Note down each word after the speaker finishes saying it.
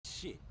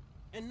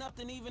and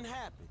nothing even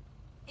happened.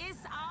 It's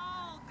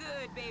all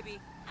good, baby.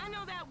 I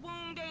know that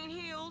wound ain't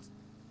healed.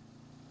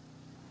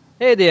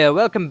 Hey there,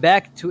 welcome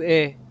back to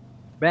a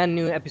brand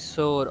new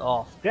episode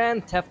of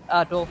Grand Theft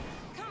Auto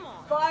Come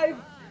on. 5.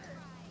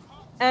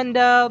 And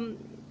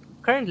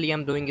currently,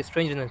 I'm doing a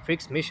Stranger Than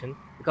Freaks mission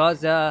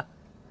because, yeah,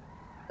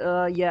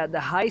 the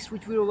heist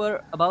which we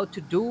were about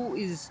to do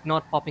is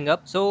not popping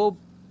up. So,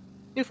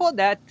 before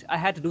that, I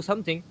had to do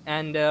something,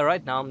 and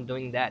right now I'm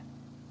doing that.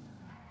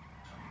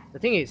 The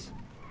thing is,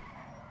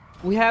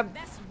 we have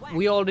That's whack.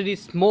 we already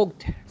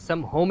smoked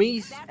some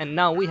homies, That's and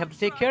now we have I'm to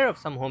take sure. care of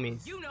some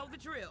homies. You know the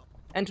drill.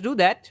 And to do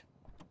that,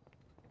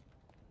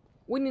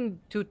 we need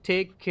to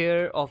take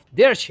care of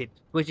their shit,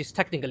 which is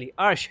technically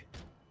our shit,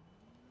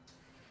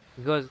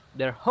 because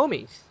they're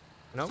homies,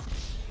 you know?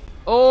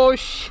 Oh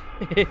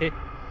shit!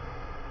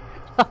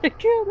 I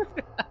can't.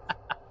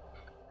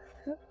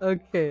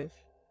 Okay,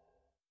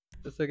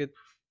 just a second.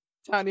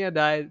 Tanya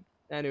died.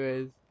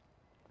 Anyways,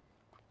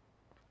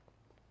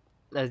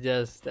 let's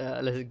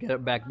get her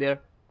back there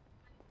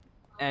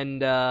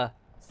and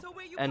So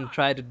where you and parked?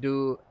 try to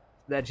do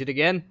that shit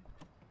again.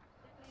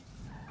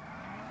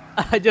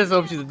 I just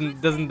hope Yeah, she well,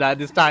 Chris doesn't said die talk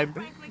this to me time. at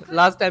Franklin Cliff.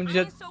 Last time I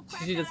ain't so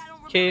cracked she that just I don't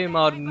remember came that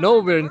out of night behind the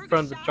nowhere in burger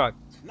front of the shop. truck,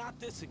 Not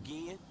this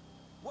again.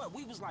 What,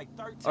 we was like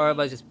or I 13?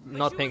 was just But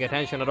not you paying was a man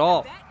attention at after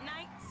all. that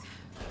night.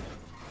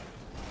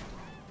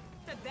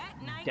 To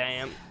that night.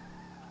 Damn.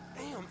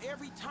 Damn,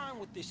 every time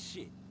with this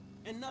shit,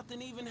 and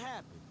nothing even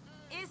happened.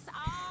 It's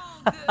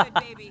all good,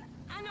 baby.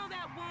 I know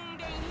that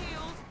wound ain't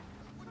healed.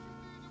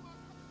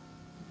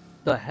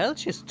 The hell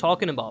she's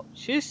talking about?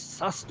 She's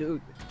sus,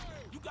 dude.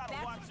 You gotta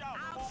That's watch out,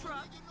 our fool.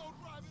 truck.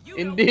 You know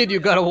the Indeed, you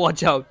drill. gotta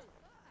watch out.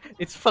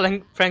 It's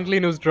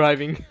Franklin who's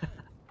driving,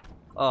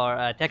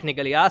 or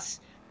technically us.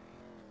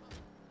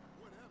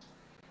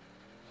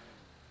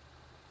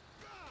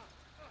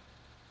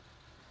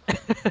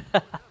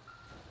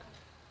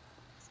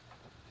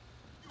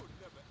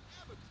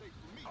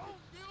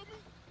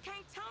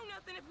 Can't tow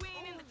nothing if we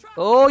ain't in the truck.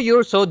 Oh,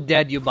 you're so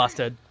dead, you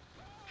bastard.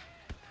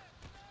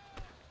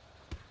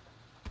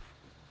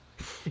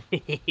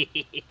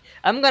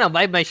 I'm gonna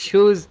wipe my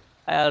shoes.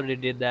 I already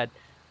did that.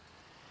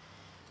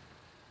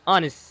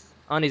 On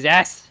his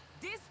ass.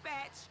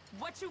 Dispatch,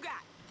 what you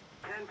got?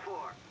 10-4.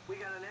 We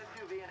got an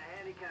SUV in a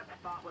handicapped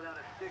spot without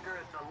a sticker.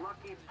 It's a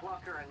Lucky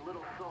Plucker and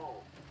Little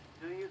Soul.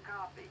 Do you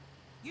copy?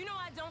 You know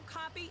I don't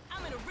copy.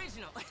 I'm an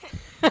original.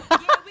 Yeah,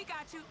 we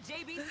got you.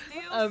 JB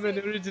still I'm an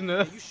sick.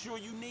 original. Are you sure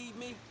you need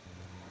me?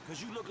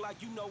 Cause you look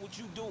like you know what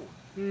you doing.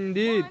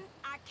 Indeed. One,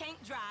 I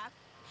can't drive.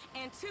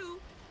 And two,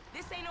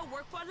 this ain't no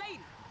work for a lady.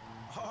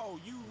 Oh,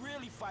 you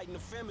really fighting the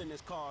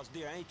feminist cause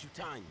there, ain't you,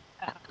 Tanya?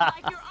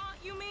 Like your aunt,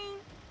 you mean?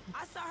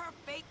 I saw her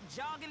fake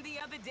jogging the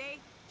other day,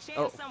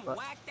 sharing Oh, some fuck.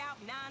 whacked out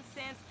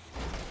nonsense.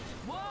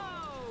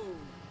 Whoa!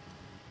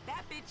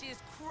 That bitch is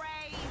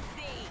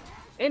crazy.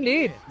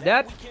 Indeed. That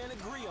That. we can't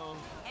agree on.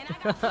 And I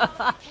got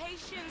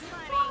qualifications,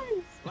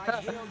 honey. Like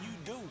hell you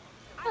do.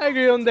 I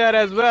agree on that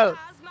as well.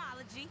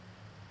 Cosmology.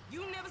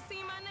 You never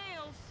seen my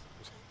nails.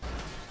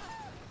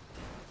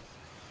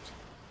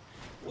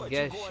 What, you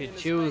Guess going she into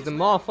chews space them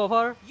now? off of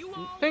her You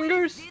always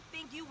fingers. did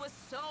think you was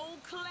so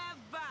clever.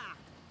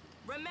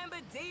 Remember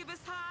Davis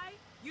High?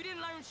 You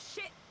didn't learn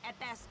shit at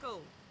that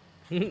school.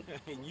 And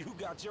you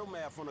got your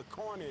math on the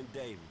corner in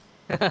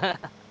Davis.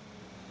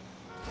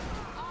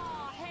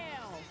 Oh,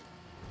 hell.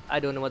 I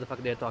don't know what the fuck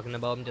they're talking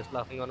about. I'm just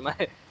laughing on my.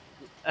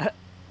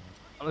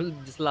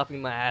 I'm just laughing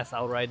my ass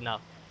out right now.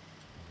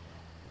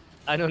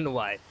 I don't know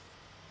why.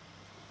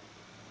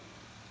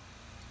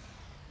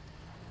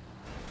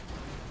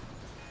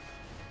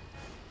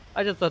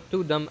 I just thought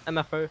two dumb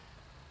MFs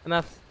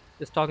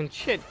just talking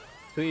shit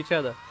to each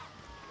other,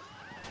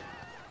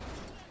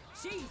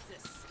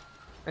 Jesus.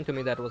 and to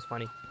me that was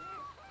funny.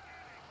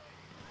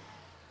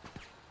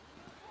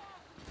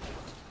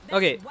 That's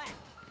Okay, whack.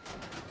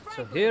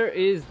 so Franklin, here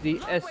is the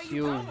look where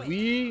you going.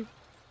 SUV.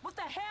 What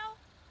the hell?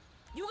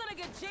 You gonna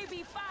get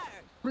JB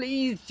fired.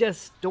 Please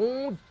just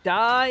don't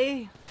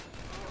die.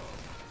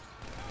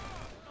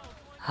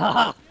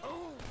 Haha.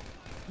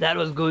 That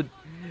was good.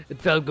 It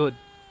felt good.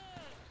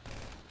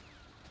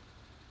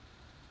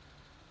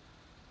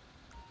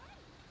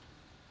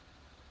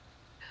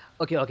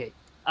 Okay.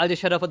 I'll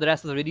just shut up for the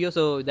rest of the video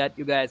so that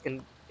you guys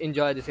can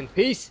enjoy this in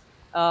peace.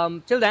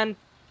 Till then,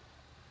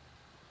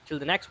 till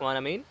the next one, I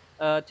mean,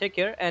 take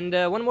care. And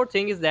one more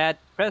thing is that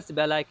press the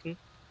bell icon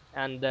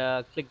and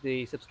click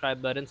the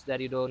subscribe button so that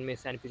you don't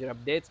miss any future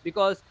updates,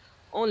 because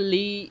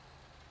only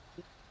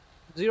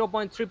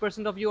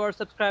 0.3% of you are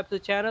subscribed to the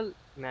channel.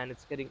 Man,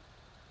 it's getting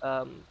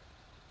um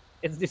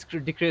it's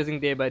decreasing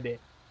day by day,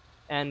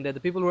 and the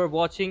people who are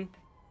watching,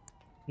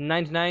 Oh no,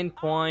 you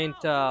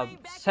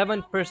ain't backing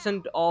out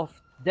 99.7% now.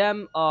 of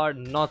them are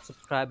not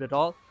subscribed at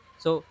all.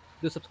 So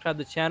do subscribe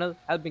the channel,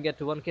 help me get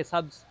to 1k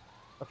subs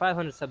or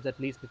 500 subs at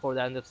least before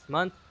the end of this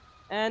month.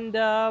 And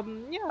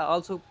yeah,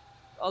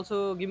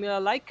 also give me a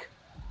like,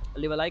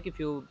 leave a like if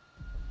you,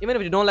 even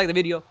if you don't like the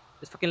video,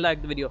 just fucking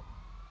like the video.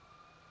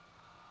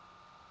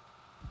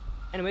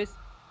 Anyways,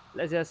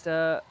 let's just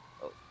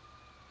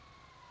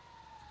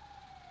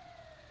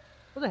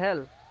What the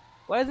hell?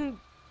 Why isn't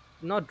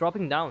not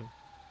dropping down?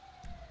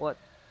 What?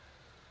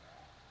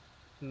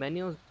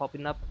 Menus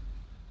popping up?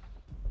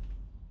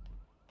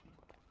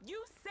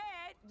 You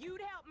said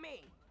you'd help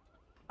me.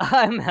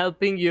 I'm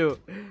helping you.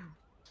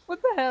 What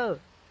the hell?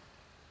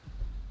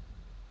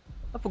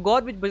 I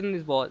forgot which button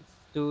this was.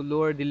 To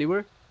lower the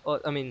lever? Or,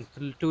 I mean,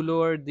 to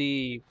lower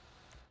the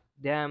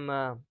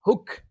damn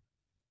hook.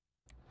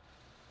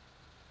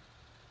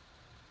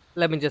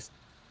 Let me just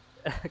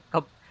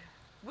coup-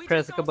 We just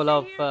press a gonna couple sit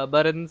of here?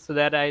 buttons so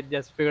that I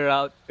just figure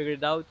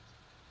it out.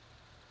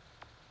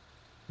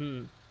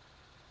 Hmm.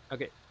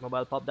 Okay,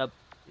 mobile popped up.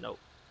 No.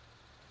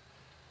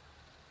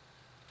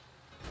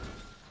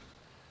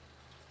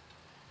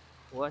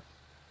 What?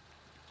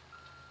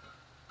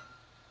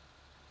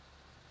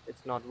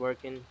 It's not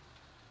working.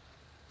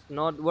 It's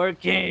not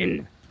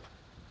working.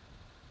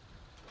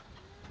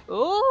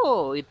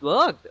 Oh, it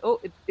worked.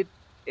 Oh,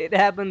 it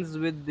happens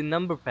with the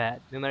number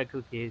pad,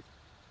 numerical case.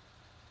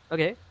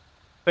 Okay,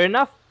 fair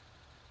enough.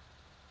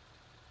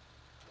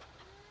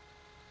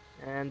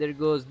 And there it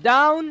goes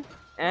down, Move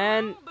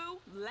and on, boo.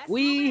 Let's move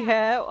it we out.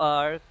 have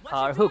our What you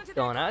car doing to hooked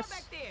that on car back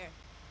us. there?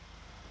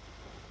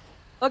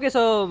 Okay,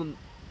 so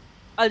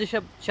I'll just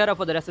shut up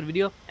for the rest of the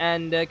video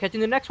and catch you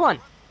in the next one.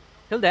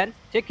 Till then,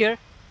 take care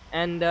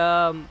and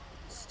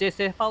stay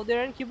safe out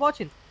there and keep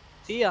watching.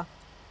 See ya.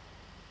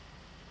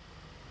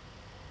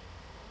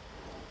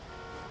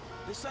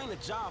 This ain't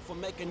a job for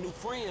making new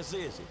friends,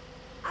 is it?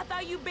 I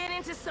thought you been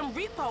into some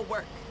repo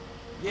work.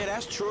 Yeah,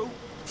 that's true.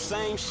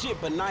 Same shit,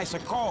 but nicer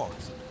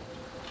cars.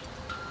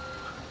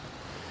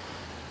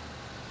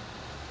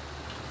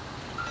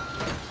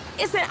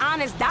 It's an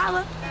honest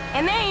dollar,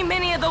 and there ain't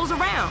many of those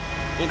around.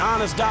 An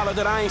honest dollar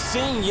that I ain't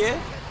seen yet.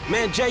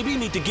 Man, JB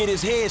need to get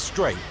his head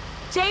straight.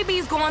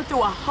 JB's going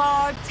through a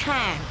hard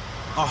time.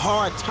 A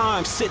hard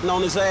time sitting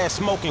on his ass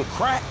smoking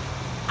crack.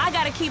 I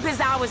gotta keep his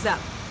hours up.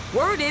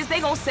 Word is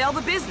they gonna sell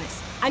the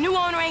business. A new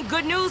owner ain't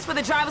good news for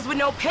the drivers with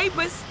no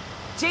papers.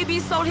 JB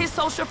sold his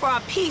social for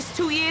a piece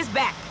 2 years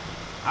back.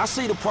 I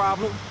see the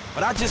problem,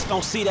 but I just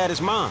don't see that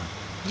as mine.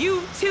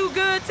 You too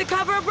good to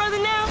cover a brother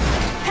now?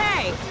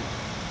 Hey,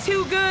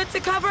 too good to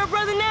cover a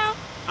brother now?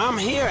 I'm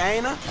here,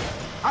 ain't I?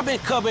 I've been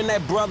covering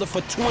that brother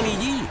for 20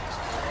 years.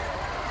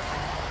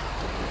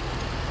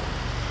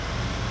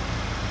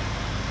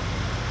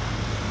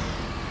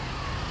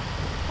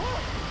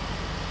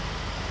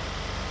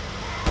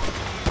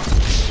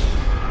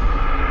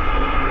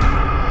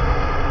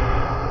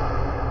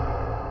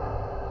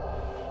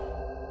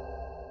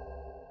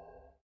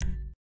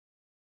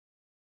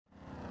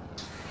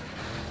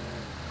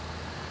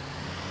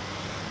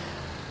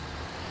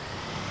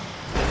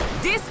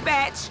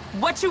 Dispatch,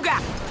 what you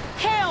got?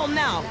 Hell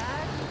no.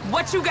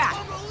 What you got?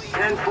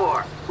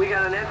 10-4. We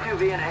got an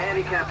SUV in a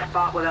handicapped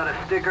spot without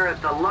a sticker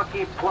at the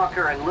Lucky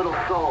Plucker and Little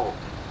Soul.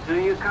 Do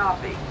you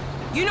copy?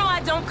 You know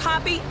I don't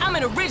copy, I'm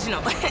an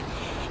original.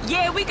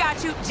 Yeah, we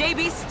got you.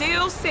 JB's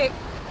still sick.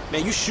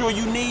 Man, you sure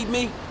you need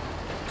me?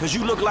 Cause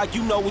you look like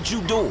you know what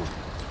you doing.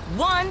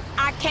 One,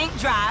 I can't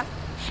drive.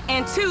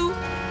 And two,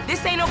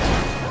 this ain't no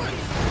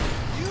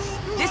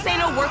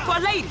work for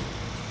a lady.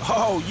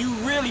 Oh, you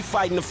really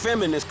fighting the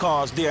feminist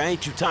cause there,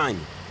 ain't you, Tiny?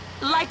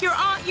 Like your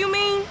aunt, you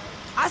mean?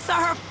 I saw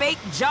her fake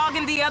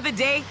jogging the other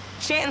day,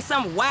 chanting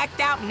some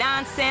whacked out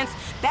nonsense.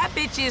 That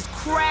bitch is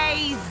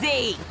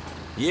crazy.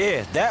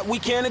 Yeah, that we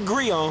can't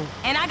agree on.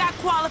 And I got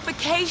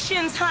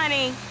qualifications,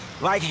 honey.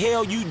 Like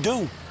hell you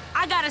do.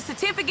 I got a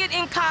certificate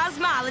in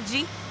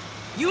cosmology.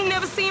 You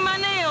never seen my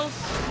nails.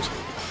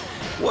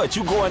 What,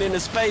 you going into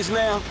space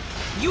now?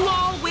 You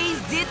always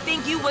did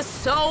think you were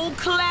so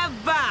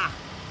clever.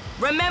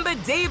 Remember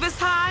Davis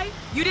High?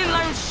 You didn't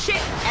learn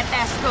shit at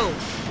that school.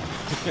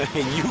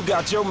 And you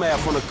got your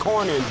math on the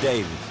corner in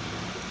Davis.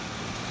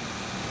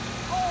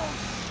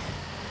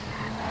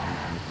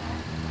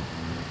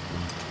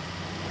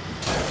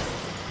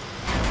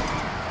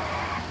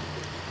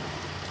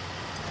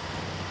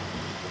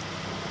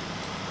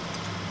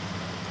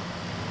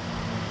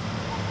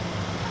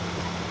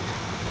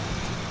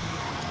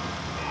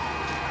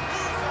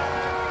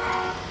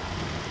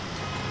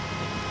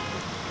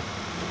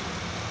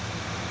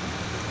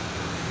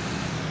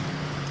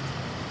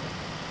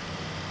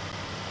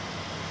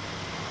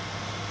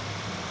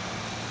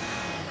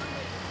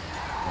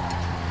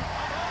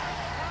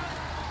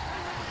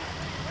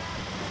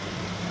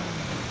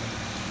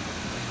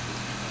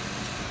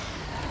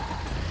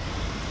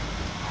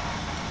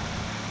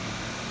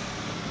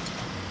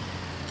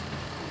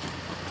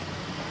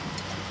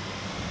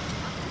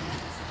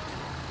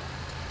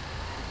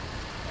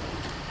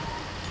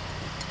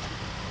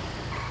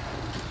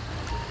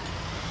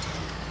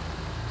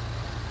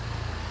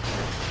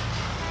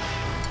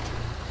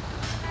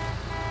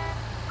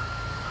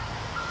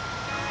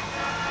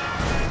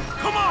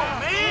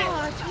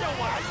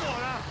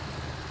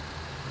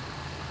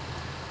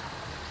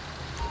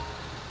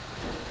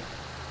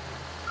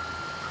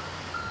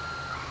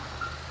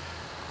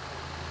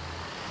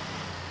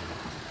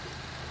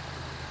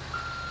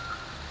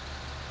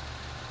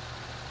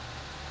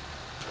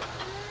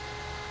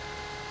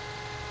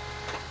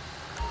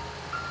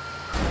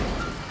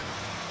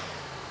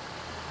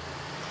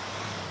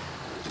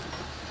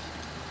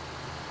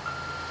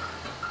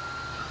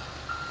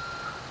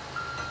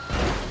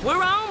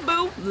 We're on,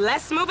 boo.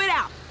 Let's move it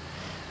out.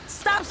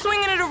 Stop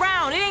swinging it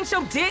around. It ain't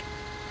your dick.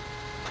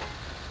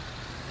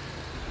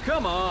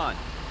 Come on.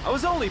 I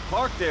was only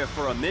parked there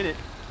for a minute.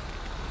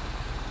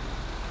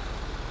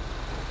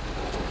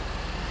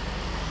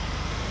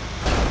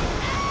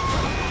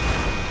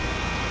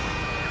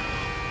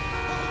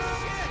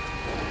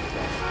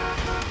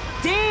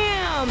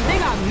 Damn, they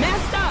got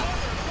messed up.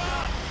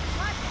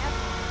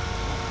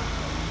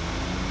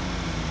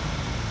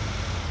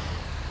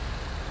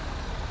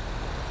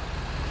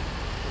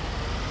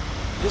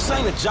 This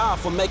ain't a job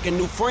for making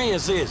new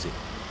friends, is it?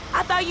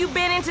 I thought you'd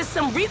been into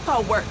some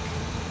repo work.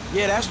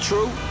 Yeah, that's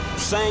true.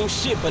 Same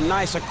shit, but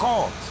nicer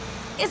cars.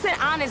 It's an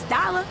honest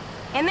dollar,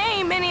 and there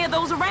ain't many of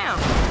those around.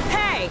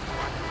 Hey,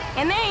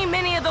 and there ain't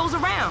many of those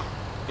around.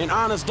 An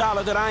honest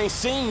dollar that I ain't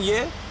seen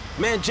yet?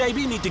 Man,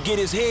 JB need to get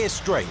his head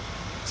straight.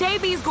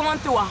 JB's going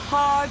through a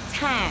hard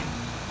time.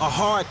 A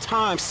hard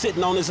time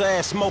sitting on his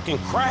ass smoking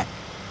crack?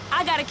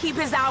 I gotta keep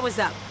his hours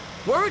up.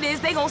 Word is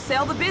they gonna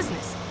sell the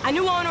business. A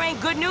new owner ain't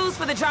good news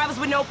for the drivers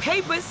with no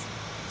papers.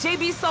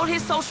 JB sold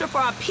his social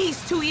for a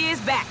piece 2 years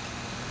back.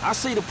 I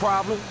see the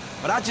problem,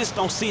 but I just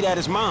don't see that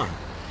as mine.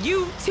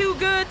 You too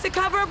good to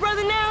cover a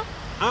brother now?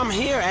 I'm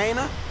here, ain't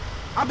I?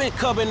 I've been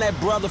covering that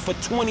brother for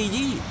 20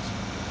 years.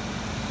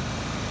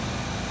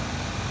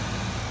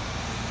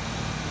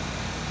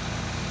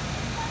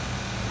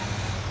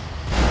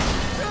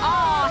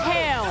 Oh,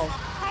 hell!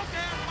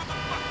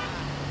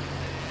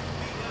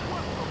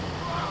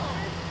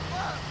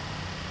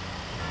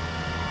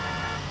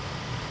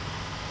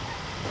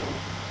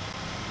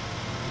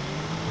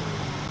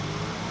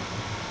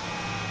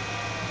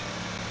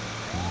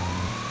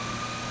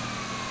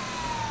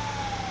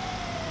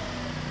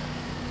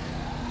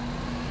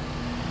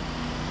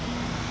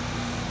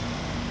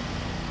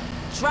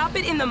 Drop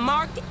it in the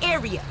marked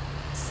area.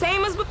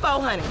 Same as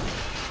before, honey.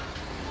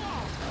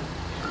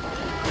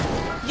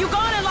 You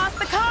gone and lost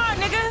the car,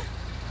 nigga!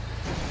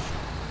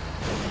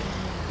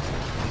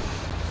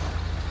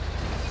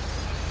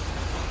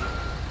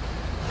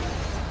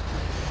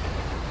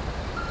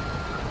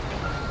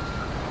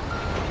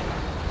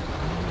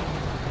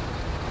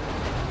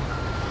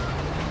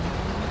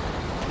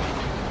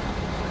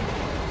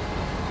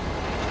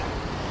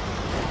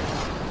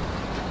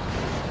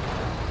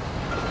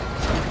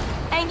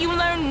 Ain't you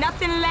learned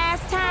nothing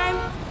last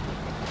time?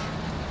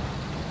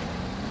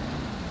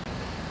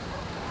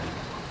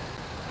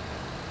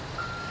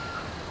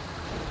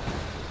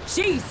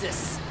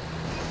 Jesus!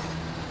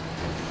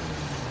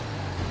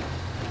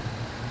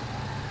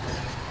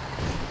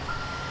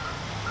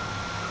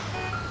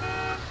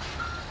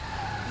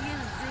 You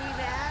see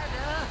that?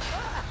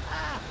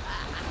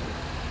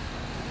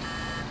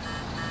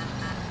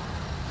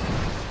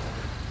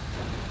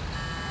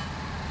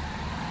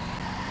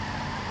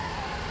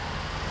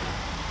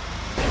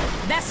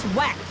 That's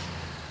whack!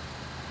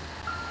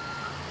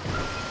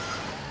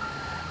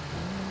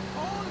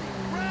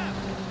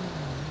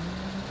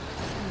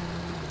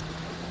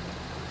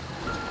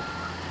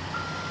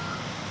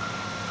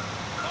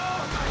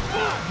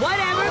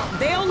 Whatever,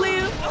 they'll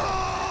live.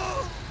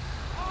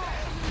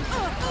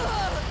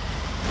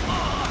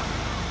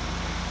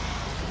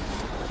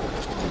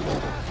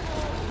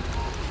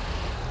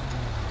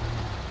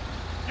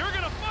 You're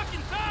gonna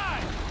fucking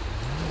die!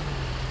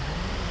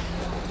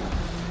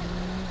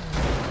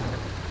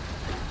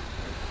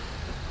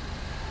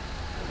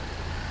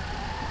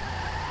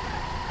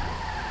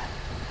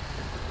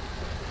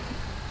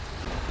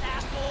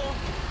 Asshole!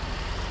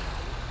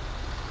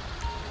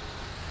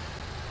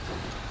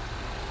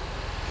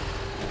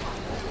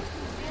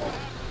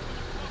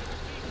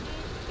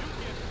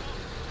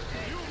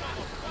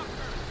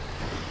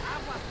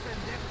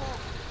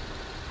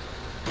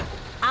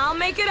 I'll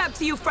make it up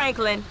to you,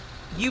 Franklin.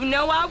 You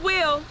know I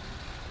will.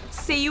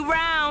 See you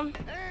round.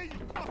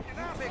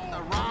 Picked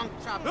the wrong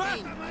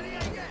chapin.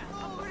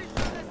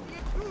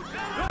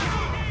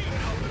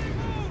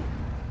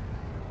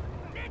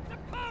 Get to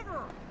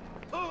cover!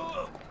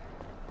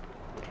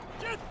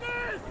 Get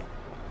this!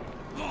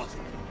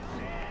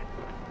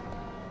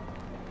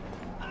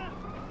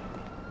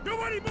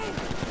 Nobody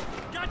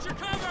move! Got your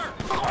cover!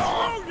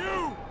 Screw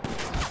you!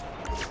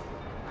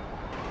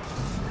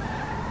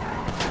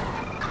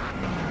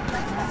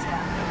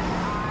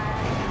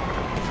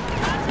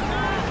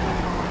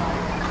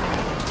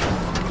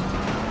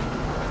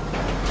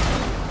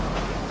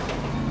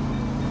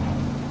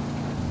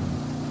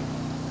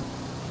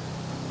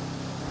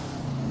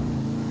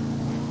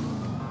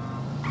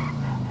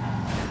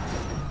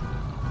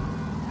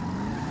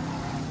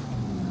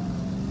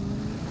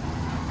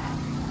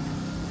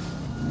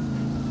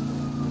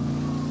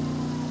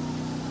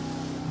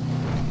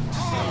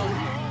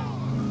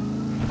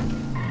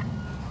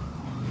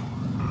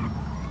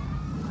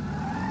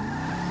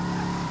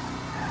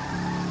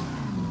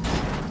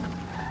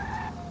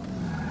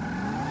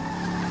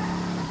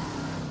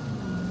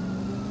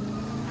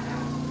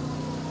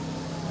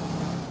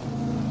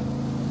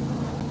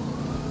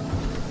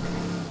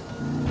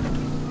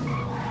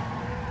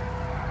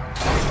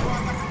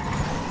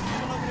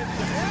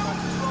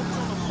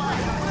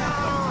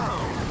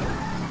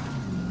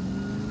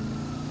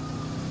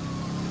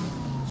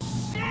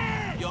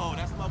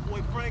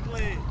 boy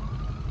Franklin.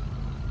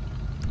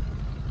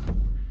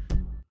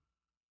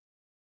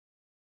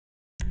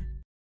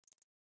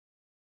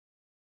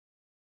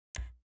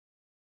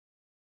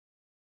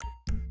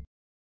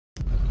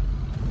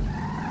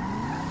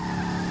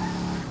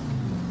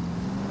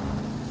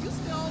 You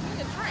still owe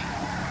me a drink.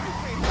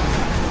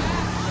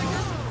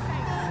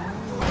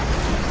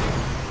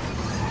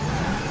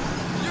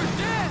 You're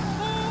dead,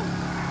 fool!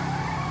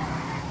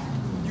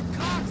 You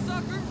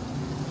cocksucker!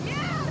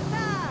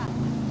 Mierda!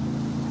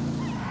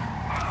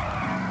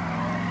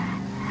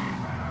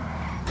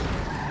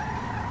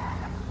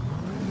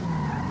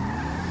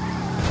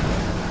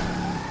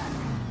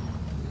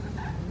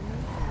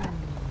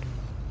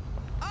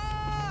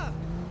 Ah!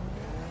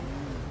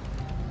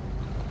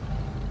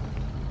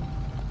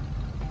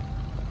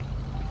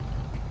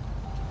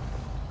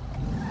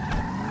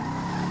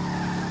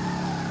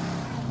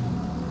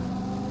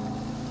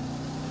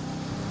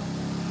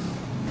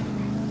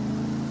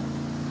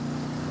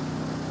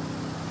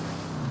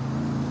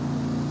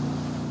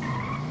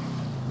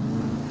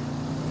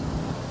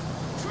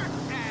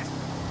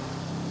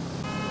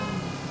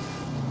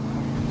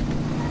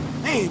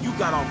 Man, you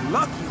got off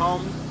lucky,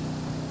 homie.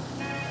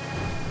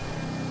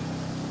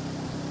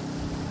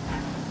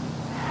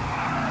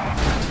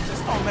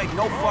 This don't make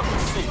no fucking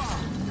sense.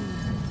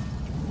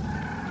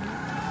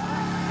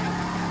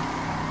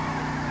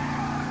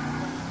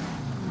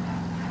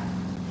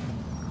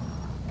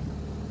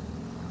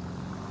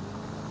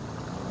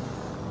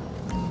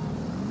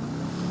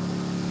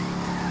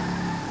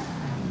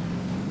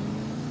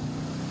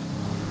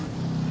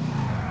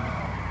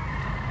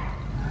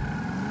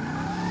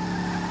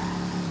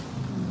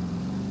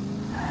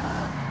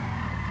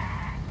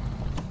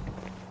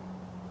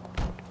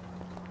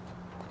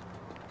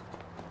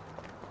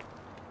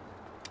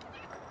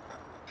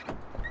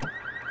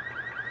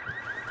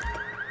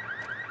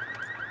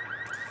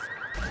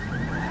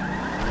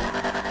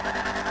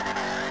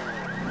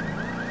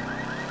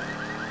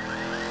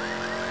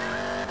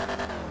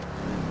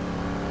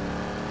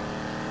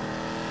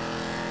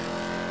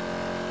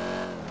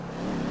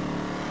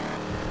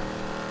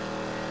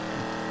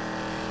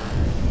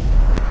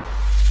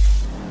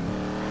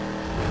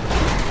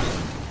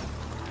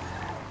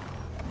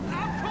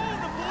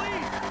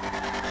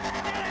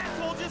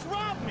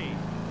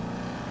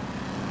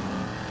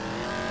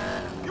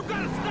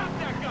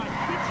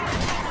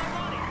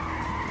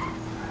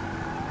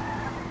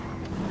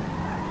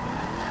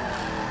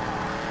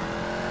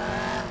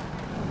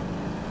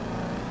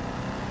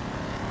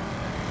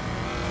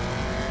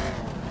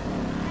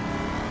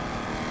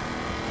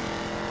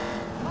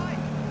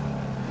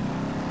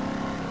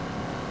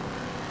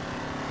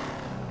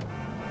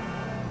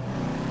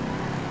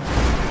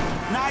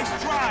 Nice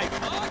try.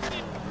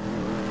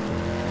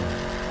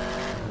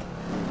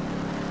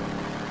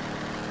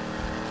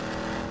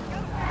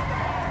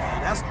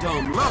 Man, that's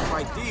dumb luck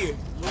right there.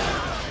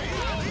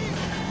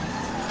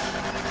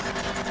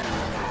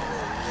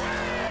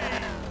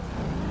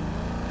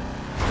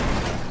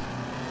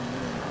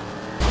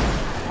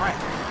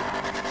 Right.